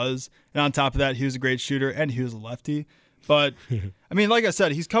he was, and on top of that, he was a great shooter and he was a lefty. But I mean, like I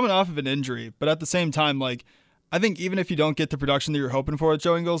said, he's coming off of an injury, but at the same time, like, I think even if you don't get the production that you're hoping for with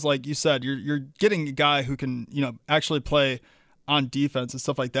Joe Ingles, like you said, you're getting a guy who can, actually play on defense and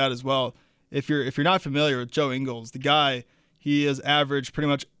stuff like that as well. If you're not familiar with Joe Ingles, the guy, he has averaged pretty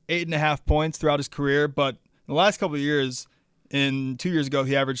much 8.5 points throughout his career, but in the last couple of years, 2 years ago,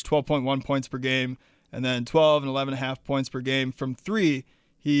 he averaged 12.1 points per game, and then 12 and 11.5 points per game. From three,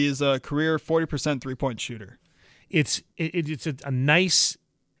 he is a career 40% three-point shooter. It's a nice,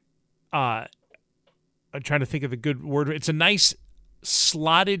 I'm trying to think of the good word. It's a nice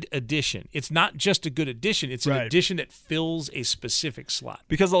slotted addition. It's not just a good addition. It's an addition that fills a specific slot.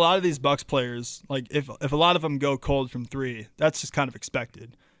 Because a lot of these Bucks players, like if a lot of them go cold from three, that's just kind of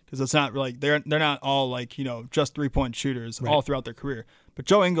expected. Because it's not like they're not all like, just 3-point shooters all throughout their career. But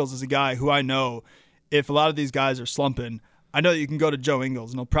Joe Ingles is a guy who I know if a lot of these guys are slumping, I know that you can go to Joe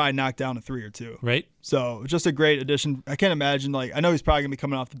Ingles and he'll probably knock down a 3 or 2. Right. So just a great addition. I can't imagine, I know he's probably going to be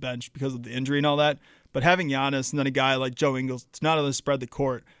coming off the bench because of the injury and all that, but having Giannis and then a guy like Joe Ingles to not only spread the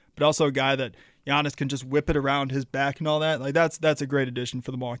court, but also a guy that Giannis can just whip it around his back and all that, that's a great addition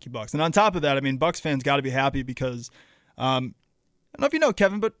for the Milwaukee Bucks. And on top of that, I mean, Bucks fans got to be happy because, I don't know if you know,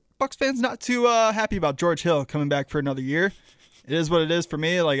 Kevin, but Bucks fans not too happy about George Hill coming back for another year. It is what it is for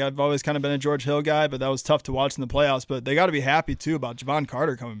me. I've always kind of been a George Hill guy, but that was tough to watch in the playoffs. But they got to be happy too about Jevon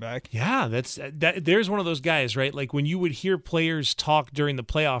Carter coming back. Yeah, there's one of those guys, right? Like when you would hear players talk during the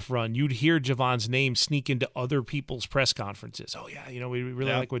playoff run, you'd hear Jevon's name sneak into other people's press conferences. Oh yeah, we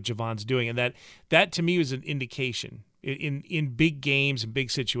really like what Jevon's doing, and that to me was an indication in big games and big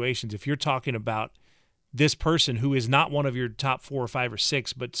situations. If you're talking about this person who is not one of your top 4 or 5 or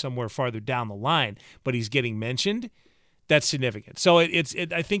 6, but somewhere farther down the line, but he's getting mentioned, that's significant. So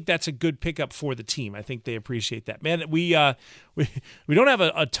I think that's a good pickup for the team. I think they appreciate that. Man, we don't have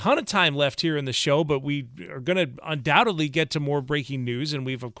a ton of time left here in the show, but we are going to undoubtedly get to more breaking news, and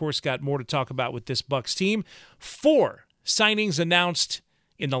we've, of course, got more to talk about with this Bucks team. 4 signings announced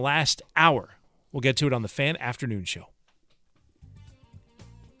in the last hour. We'll get to it on the Fan Afternoon Show.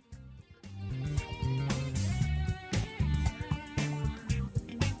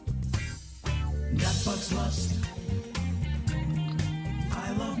 Got Bucks lust.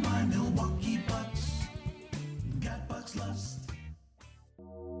 I love my Milwaukee Bucks. Got Bucks lust.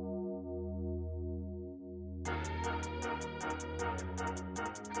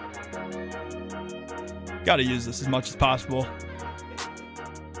 Got to use this as much as possible.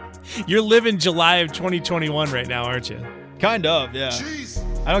 You're living July of 2021 right now, aren't you? Kind of, yeah. Jeez.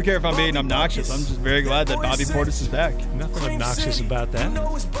 I don't care if I'm being obnoxious. I'm just very glad that Bobby Portis is back. Nothing obnoxious about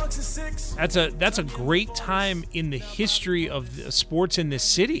that. That's a great time in the history of sports in this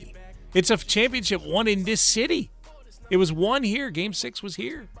city. It's a championship won in this city. It was won here. Game 6 was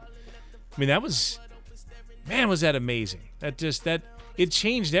here. I mean, was that amazing. It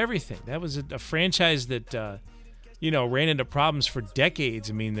changed everything. That was a franchise that ran into problems for decades.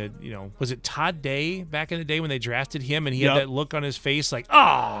 I mean, was it Todd Day back in the day when they drafted him and he had that look on his face like,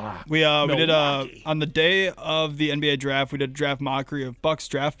 we did on the day of the NBA draft, we did a draft mockery of Bucks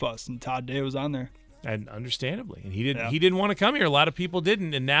draft bust, and Todd Day was on there. And understandably, and he didn't want to come here. A lot of people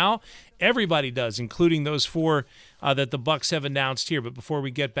didn't, and now everybody does, including those 4 that the Bucks have announced here. But before we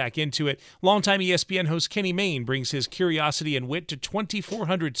get back into it, longtime ESPN host Kenny Mayne brings his curiosity and wit to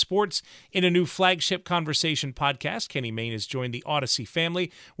 2400 Sports in a new flagship conversation podcast. Kenny Mayne has joined the Odyssey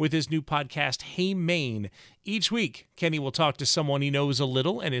family with his new podcast, Hey Mayne. Each week, Kenny will talk to someone he knows a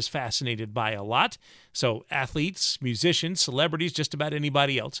little and is fascinated by a lot. So athletes, musicians, celebrities, just about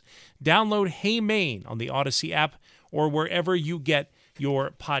anybody else. Download Hey Mayne on the Odyssey app or wherever you get your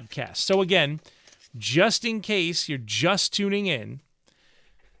podcast. So again, just in case you're just tuning in,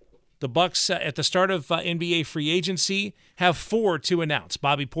 the Bucks at the start of NBA free agency have 4 to announce.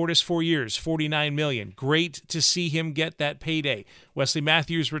 Bobby Portis, 4 years, $49 million. Great to see him get that payday. Wesley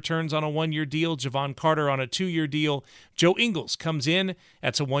Matthews returns on a 1-year deal. Jevon Carter on a 2-year deal. Joe Ingles comes in.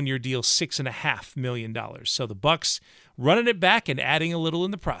 That's a 1-year deal, $6.5 million. So the Bucks running it back and adding a little in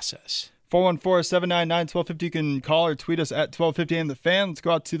the process. 414-799-1250. You can call or tweet us at 1250 AM The Fan. Let's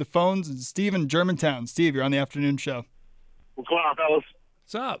go out to the phones. It's Steve in Germantown. Steve, you're on the afternoon show. What's going on, fellas?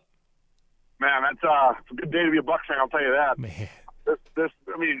 What's up? Man, it's a good day to be a Bucks fan, I'll tell you that. Man.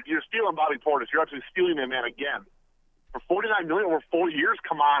 You're stealing Bobby Portis. You're actually stealing him, man, again. For $49 million over 4 years,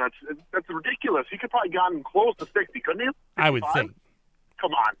 come on. That's ridiculous. He could probably gotten close to 60, couldn't he? 65? I would think.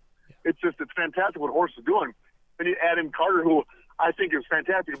 come on. It's fantastic what Horst is doing. And you add in Carter, who I think is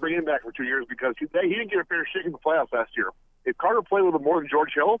fantastic to bring him back for 2 years because he didn't get a fair shake in the playoffs last year. If Carter played a little bit more than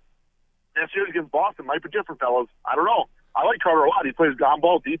George Hill, that series against Boston might be different, fellas. I don't know. I like Carter a lot. He plays ground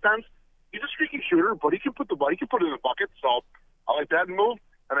ball defense. He's a streaky shooter, but he can put it in the bucket. So I like that move.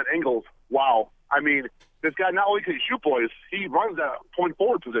 And then Ingles, wow. I mean, this guy not only can he shoot boys, he runs that point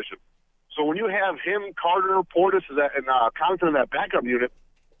forward position. So when you have him, Carter, Portis, and Connaughton in that backup unit,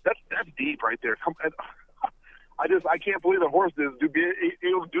 that's deep right there. I can't believe that Horst is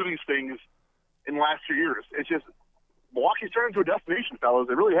able to do these things in the last 2 years. It's just Milwaukee's turned into a destination, fellas.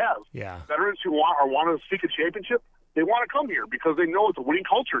 They really have. Yeah. Veterans who want to seek a championship, they want to come here because they know it's a winning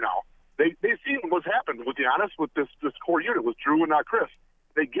culture now. They've seen what's happened, with this core unit with Drew and Chris.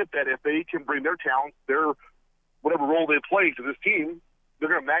 They get that if they can bring their talent, their whatever role they play to this team, they're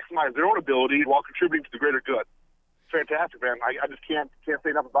going to maximize their own ability while contributing to the greater good. It's fantastic, man. I just can't say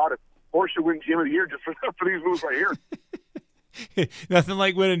enough about it. Horst should win GM of the Year just for these moves right here. Nothing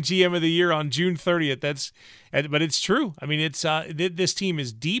like winning GM of the Year on June 30th. But it's true. I mean, it's this team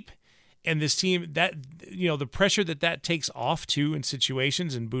is deep, and this team that the pressure that takes off too in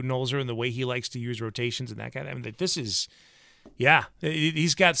situations, and Budenholzer and the way he likes to use rotations and that kind of. I mean, this is. Yeah,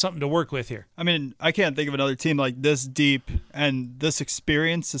 he's got something to work with here. I mean, I can't think of another team like this deep and this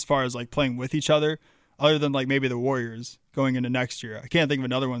experience as far as like playing with each other than like maybe the Warriors going into next year. I can't think of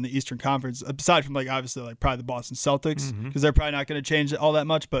another one in the Eastern Conference, aside from like obviously like probably the Boston Celtics, because they're probably not going to change all that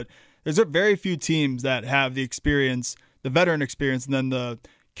much. But there's very few teams that have the experience, the veteran experience, and then the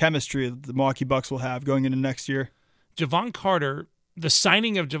chemistry that the Milwaukee Bucks will have going into next year. Jevon Carter, the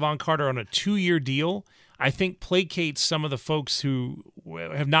signing of Jevon Carter on a 2-year deal, I think placates some of the folks who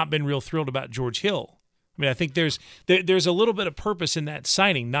have not been real thrilled about George Hill. I mean, I think there's a little bit of purpose in that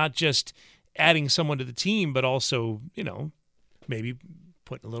signing, not just adding someone to the team, but also, maybe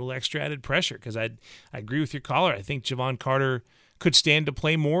putting a little extra added pressure. Because I agree with your caller. I think Jevon Carter could stand to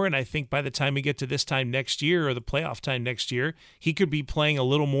play more, and I think by the time we get to this time next year or the playoff time next year, he could be playing a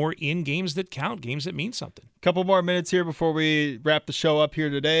little more in games that count, games that mean something. Couple more minutes here before we wrap the show up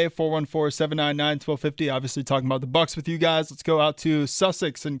here today. 414-799-1250. Obviously talking about the Bucks with you guys. Let's go out to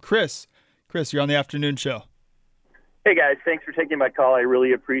Sussex and Chris. Chris, you're on the afternoon show. Hey guys, thanks for taking my call. I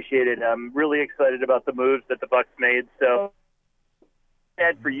really appreciate it. I'm really excited about the moves that the Bucks made. So,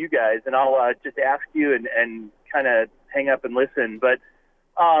 for you guys, and I'll just ask you and kind of hang up and listen. But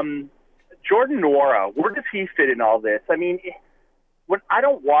Jordan Nwora, where does he fit in all this? I mean, I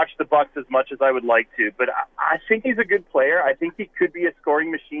don't watch the Bucks as much as I would like to, but I think he's a good player. I think he could be a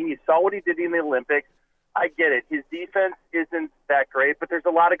scoring machine. You saw what he did in the Olympics. I get it. His defense isn't that great, but there's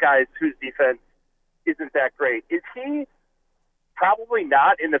a lot of guys whose defense isn't that great. Is he probably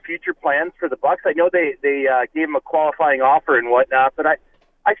not in the future plans for the Bucks? I know they gave him a qualifying offer and whatnot, but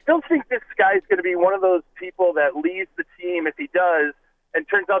I still think this guy's going to be one of those people that leaves the team if he does and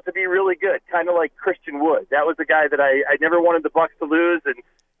turns out to be really good, kind of like Christian Wood. That was a guy that I never wanted the Bucks to lose,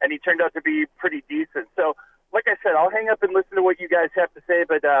 and he turned out to be pretty decent. So, like I said, I'll hang up and listen to what you guys have to say,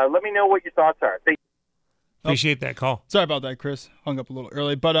 but let me know what your thoughts are. Thank you. Appreciate that call. Sorry about that, Chris. Hung up a little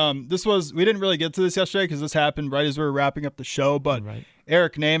early. But we didn't really get to this yesterday because this happened right as we were wrapping up the show. But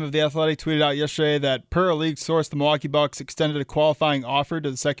Eric Name of The Athletic tweeted out yesterday that per a league source, the Milwaukee Bucks extended a qualifying offer to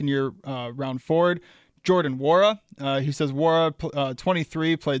the second-year round forward, Jordan Nwora. He says Nwora,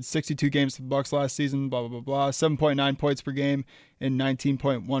 23, played 62 games for the Bucks last season, blah, blah, blah, blah, 7.9 points per game and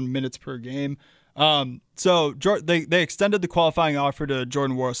 19.1 minutes per game. So they extended the qualifying offer to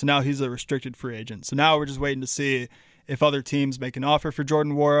Jordan Nwora, so now he's a restricted free agent. So now we're just waiting to see if other teams make an offer for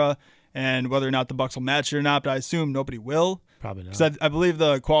Jordan Nwora and whether or not the Bucks will match it or not, but I assume nobody will. Probably not. Because I believe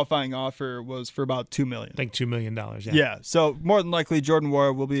the qualifying offer was for about $2 million. I think $2 million, yeah. Yeah, so more than likely Jordan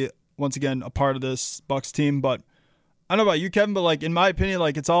Nwora will be, once again, a part of this Bucks team, but I don't know about you, Kevin, but like in my opinion,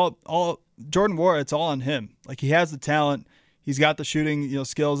 like it's all Jordan Nwora, it's all on him. Like he has the talent, he's got the shooting,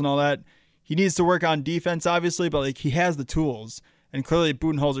 skills and all that. He needs to work on defense, obviously, but like he has the tools. And clearly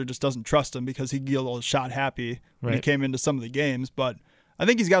Budenholzer just doesn't trust him because he got a little shot happy when he came into some of the games. But I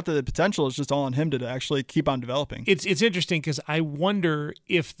think he's got the potential. It's just all on him to actually keep on developing. It's interesting because I wonder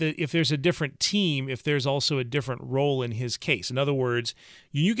if there's a different team, if there's also a different role in his case. In other words,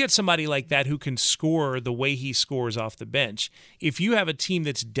 you get somebody like that who can score the way he scores off the bench. If you have a team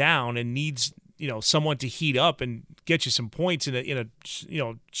that's down and needs someone to heat up and get you some points in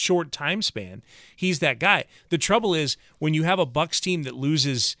a short time span, he's that guy. The trouble is when you have a Bucks team that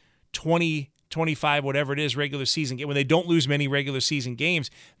loses 20, 25, whatever it is, regular season game, when they don't lose many regular season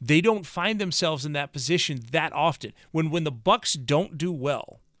games, they don't find themselves in that position that often. When the Bucks don't do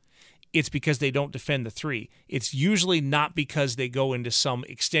well, it's because they don't defend the three. It's usually not because they go into some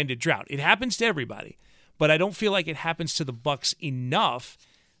extended drought. It happens to everybody, but I don't feel like it happens to the Bucks enough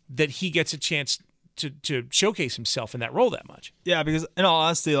that he gets a chance to showcase himself in that role that much. Yeah, because in all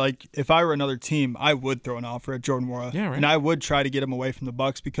honesty, like if I were another team, I would throw an offer at Jordan Nwora. Yeah, right. And I would try to get him away from the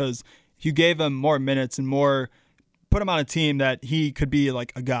Bucks, because if you gave him more minutes and more, put him on a team that he could be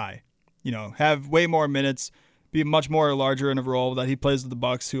like a guy, have way more minutes, be much more larger in a role that he plays with the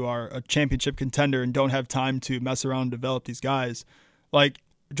Bucks, who are a championship contender and don't have time to mess around and develop these guys. Like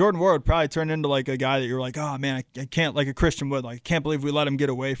Jordan Nwora would probably turn into like a guy that you're like, oh man, I can't, like a Christian Wood, like I can't believe we let him get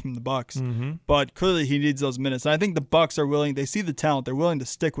away from the Bucks. Mm-hmm. But clearly he needs those minutes. And I think the Bucks are willing, they see the talent, they're willing to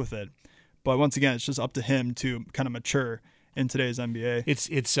stick with it. But once again, it's just up to him to kind of mature in today's NBA.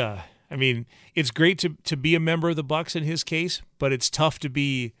 It's great to be a member of the Bucks in his case, but it's tough to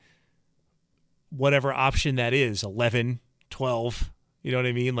be whatever option that is, 11, 12, you know what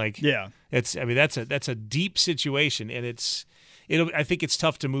I mean? Like, yeah, that's a deep situation, and I think it's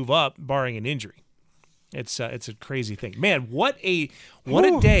tough to move up barring an injury. It's a crazy thing, man. What a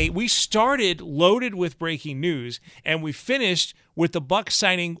day. We started loaded with breaking news, and we finished with the Bucks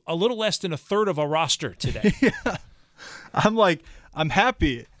signing a little less than a third of a roster today. Yeah. I'm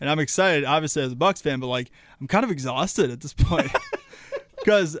happy and I'm excited, obviously, as a Bucks fan, but like I'm kind of exhausted at this point.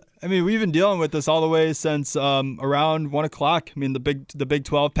 Because we've been dealing with this all the way since around 1 o'clock. The Big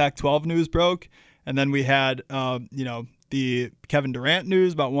 12 Pac-12 news broke, and then we had the Kevin Durant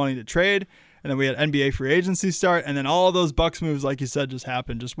news about wanting to trade, and then we had NBA free agency start, and then all those Bucks moves, like you said, just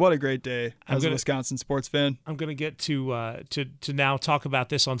happened. Just what a great day as a Wisconsin sports fan. I'm gonna get to now talk about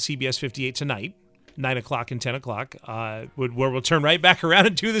this on CBS 58 tonight, 9 o'clock and 10 o'clock, where we'll turn right back around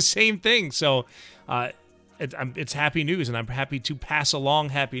and do the same thing. So. It's happy news, and I'm happy to pass along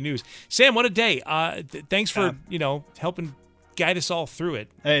happy news. Sam, what a day. Thanks for, helping guide us all through it.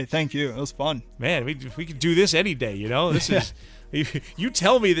 Hey, thank you. It was fun. Man, we could do this any day, This is you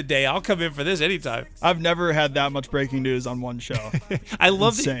tell me the day. I'll come in for this anytime. I've never had that much breaking news on one show. I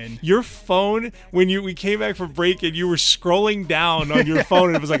love your phone, when we came back from break and you were scrolling down on your phone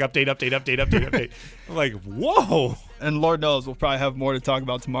and it was like update. I'm like, whoa. And Lord knows we'll probably have more to talk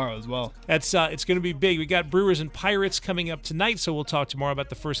about tomorrow as well. It's going to be big. We got Brewers and Pirates coming up tonight, so we'll talk tomorrow about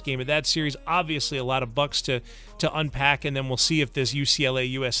the first game of that series. Obviously, a lot of Bucks to unpack, and then we'll see if this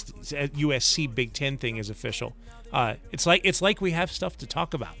UCLA-USC Big Ten thing is official. It's like we have stuff to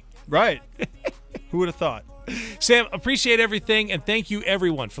talk about. Right. Who would have thought? Sam, appreciate everything, and thank you,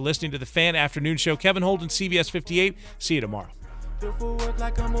 everyone, for listening to the Fan Afternoon Show. Kevin Holden, CBS 58. See you tomorrow. For work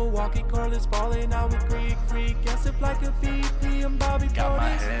like a Milwaukee Carlos, balling out with Greek Freak, gossip like a BP and Bobby Portis. Got my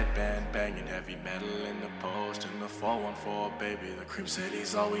headband banging heavy metal in the post, and the 414, baby, the Cream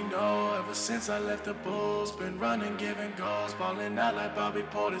City's all we know. Ever since I left the Bulls, been running, giving goals, balling out like Bobby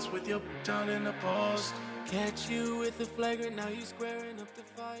Portis with your down in the post. Catch you with a flagrant, now you squaring up the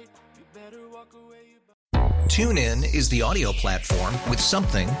fight. You better walk away. TuneIn is the audio platform with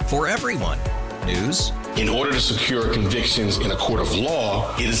something for everyone. News. In order to secure convictions in a court of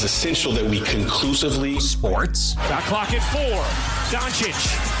law, it is essential that we conclusively. Sports. Got clock at 4.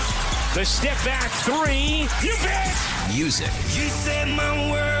 Doncic. The step back 3. You bet. Music. You set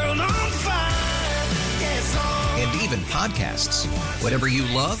my world on fire. Yes, and even podcasts. Whatever you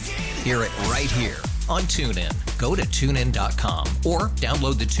love, hear it right here on TuneIn. Go to TuneIn.com or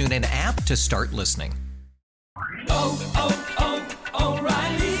download the TuneIn app to start listening.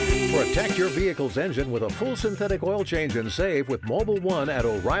 O'Reilly. Protect your vehicle's engine with a full synthetic oil change and save with Mobil 1 at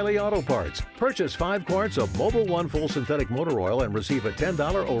O'Reilly Auto Parts. Purchase 5 quarts of Mobil 1 full synthetic motor oil and receive a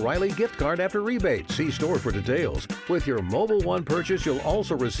 $10 O'Reilly gift card after rebate. See store for details. With your Mobil 1 purchase, you'll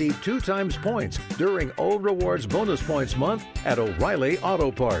also receive 2 times points during O Rewards Bonus Points Month at O'Reilly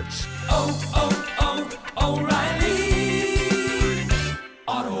Auto Parts. O'Reilly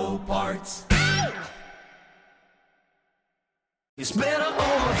Auto Parts. It's better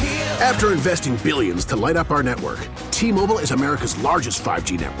over here. After investing billions to light up our network, T-Mobile is America's largest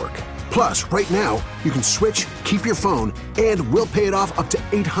 5G network. Plus, right now, you can switch, keep your phone, and we'll pay it off up to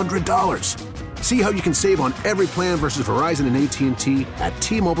 $800. See how you can save on every plan versus Verizon and AT&T at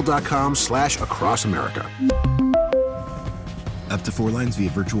T-Mobile.com/across America. Up to 4 lines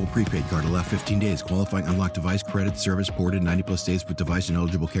via virtual prepaid card. Allow 15 days. Qualifying unlocked device credit service ported 90 plus days with device and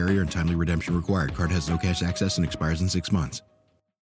eligible carrier and timely redemption required. Card has no cash access and expires in 6 months.